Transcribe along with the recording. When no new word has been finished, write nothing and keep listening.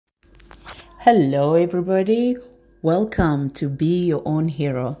Hello, everybody. Welcome to Be Your Own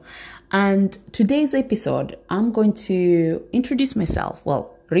Hero. And today's episode, I'm going to introduce myself.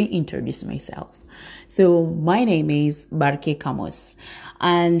 Well, reintroduce myself. So, my name is Barke Camus,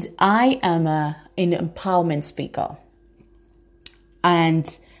 and I am an empowerment speaker.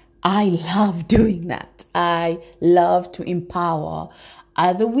 And I love doing that. I love to empower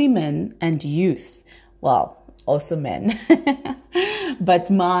other women and youth. Well, also men.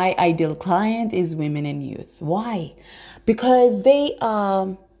 But my ideal client is women and youth. Why? Because they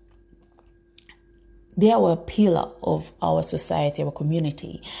are a pillar of our society, our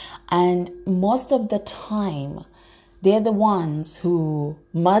community. And most of the time, they're the ones who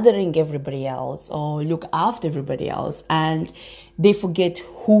mothering everybody else or look after everybody else, and they forget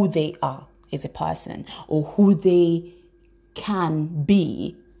who they are as a person or who they can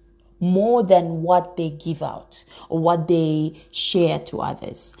be more than what they give out or what they share to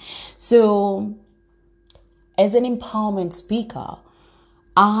others. So, as an empowerment speaker,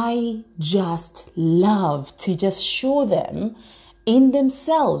 I just love to just show them in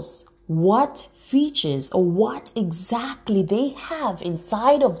themselves what features or what exactly they have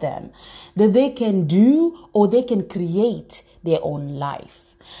inside of them that they can do or they can create their own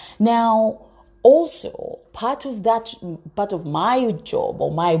life. Now, also, part of my job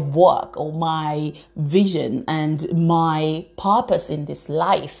or my work or my vision and my purpose in this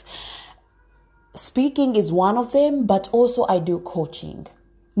life, speaking is one of them, but also I do coaching.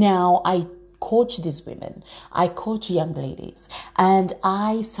 Now, I coach these women, I coach young ladies, and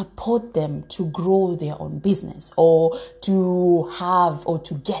I support them to grow their own business or to have or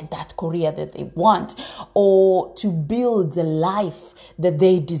to get that career that they want or to build the life that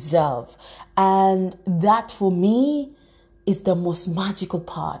they deserve. And that for me is the most magical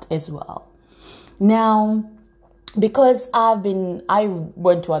part as well. Now, because I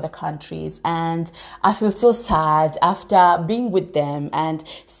went to other countries and I feel so sad after being with them and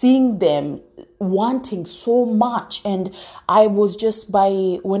seeing them wanting so much. And I was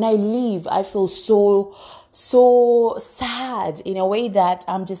when I leave, I feel so sad in a way that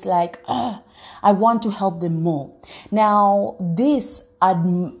I'm just like, I want to help them more. Now, this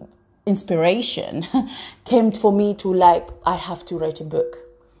inspiration came for me to I have to write a book.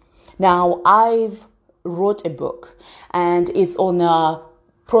 Now, I've wrote a book and it's on a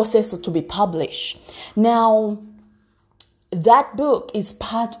process to be published. Now, that book is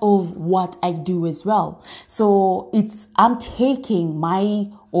part of what I do as well. So I'm taking my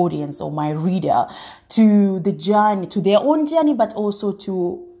audience or my reader to the journey, to their own journey, but also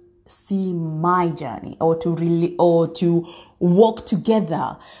to see my journey or to walk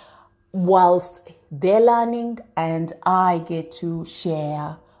together whilst they're learning and I get to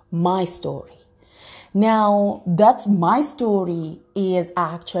share my story. Now, that's my story is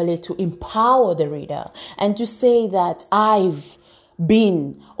actually to empower the reader and to say that I've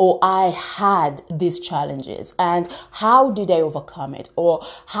been or I had these challenges and how did I overcome it or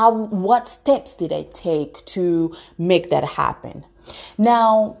what steps did I take to make that happen.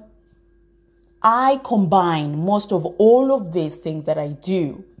 Now, I combine most of all of these things that I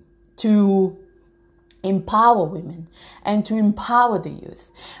do to empower women and to empower the youth,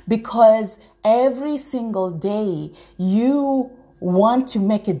 because every single day you want to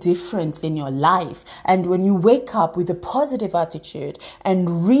make a difference in your life. And when you wake up with a positive attitude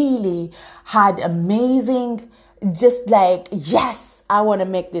and really had amazing, just like, yes, I want to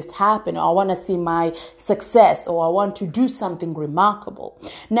make this happen, or I want to see my success, or I want to do something remarkable.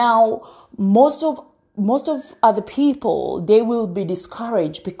 Now, most of other people, they will be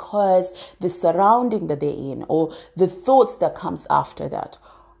discouraged because the surrounding that they're in or the thoughts that comes after that.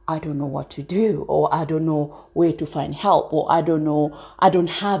 I don't know what to do, or I don't know where to find help, or I don't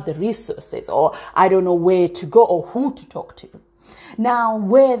have the resources, or I don't know where to go or who to talk to. Now,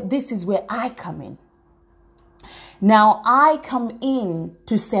 this is where I come in. Now, I come in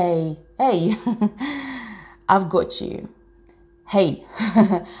to say, hey, I've got you. Hey,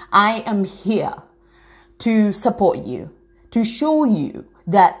 I am here to support you, to show you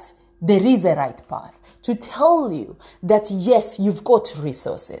that there is a right path, to tell you that yes, you've got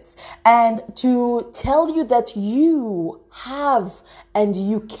resources, and to tell you that you have and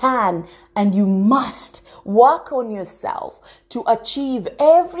you can and you must work on yourself to achieve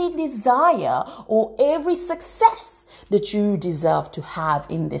every desire or every success that you deserve to have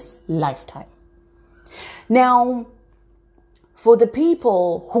in this lifetime. Now, for the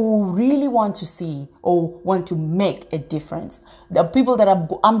people who really want to see or want to make a difference, the people that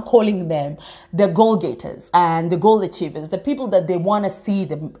I'm calling them the goal getters and the goal achievers, the people that they want to see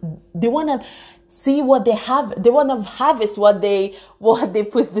them, they want to see what they have. They want to harvest what they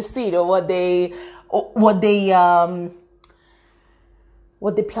put the seed, or what they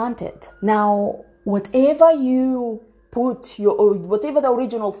planted. Now, whatever you put whatever the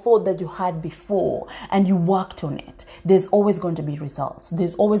original thought that you had before and you worked on it, there's always going to be results.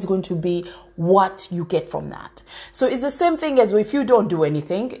 There's always going to be what you get from that. So it's the same thing as if you don't do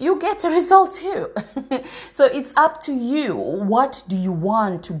anything, you get a result too. So it's up to you. What do you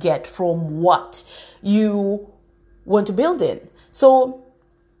want to get from what you want to build in? So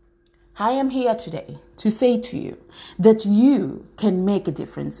I am here today to say to you that you can make a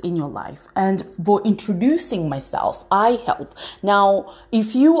difference in your life. And for introducing myself, I help. Now,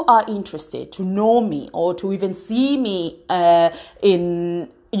 if you are interested to know me or to even see me in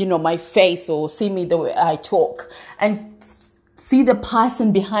my face, or see me the way I talk and see the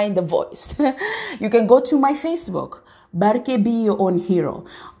person behind the voice, you can go to my Facebook, Barke Be Your Own Hero,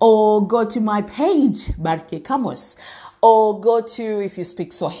 or go to my page, Barke Camus. Or go to, if you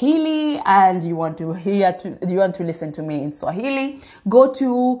speak Swahili and you want to listen to me in Swahili, go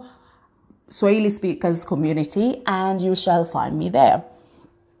to Swahili Speakers Community and you shall find me there.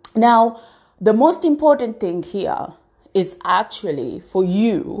 Now, the most important thing here is actually for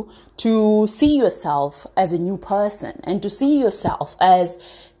you to see yourself as a new person and to see yourself as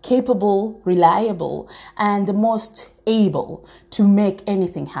capable, reliable, and the most able to make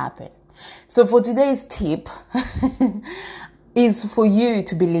anything happen. So for today's tip is for you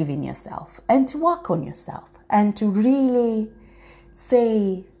to believe in yourself and to work on yourself and to really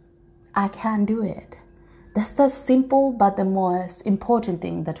say, I can do it. That's the simple but the most important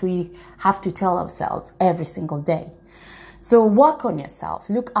thing that we have to tell ourselves every single day. So work on yourself,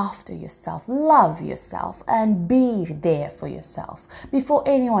 look after yourself, love yourself, and be there for yourself before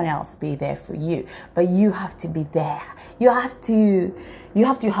anyone else be there for you. But you have to be there. You have to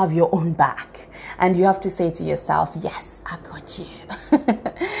have your own back, and you have to say to yourself, yes, I got you.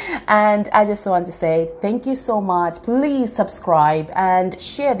 And I just want to say thank you so much. Please subscribe and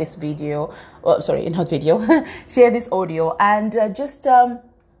share this video. Oh, sorry, not video. Share this audio, and just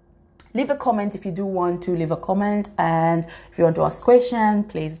leave a comment if you do want to leave a comment. And if you want to ask a question,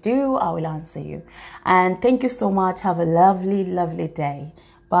 please do. I will answer you. And thank you so much. Have a lovely, lovely day.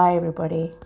 Bye, everybody.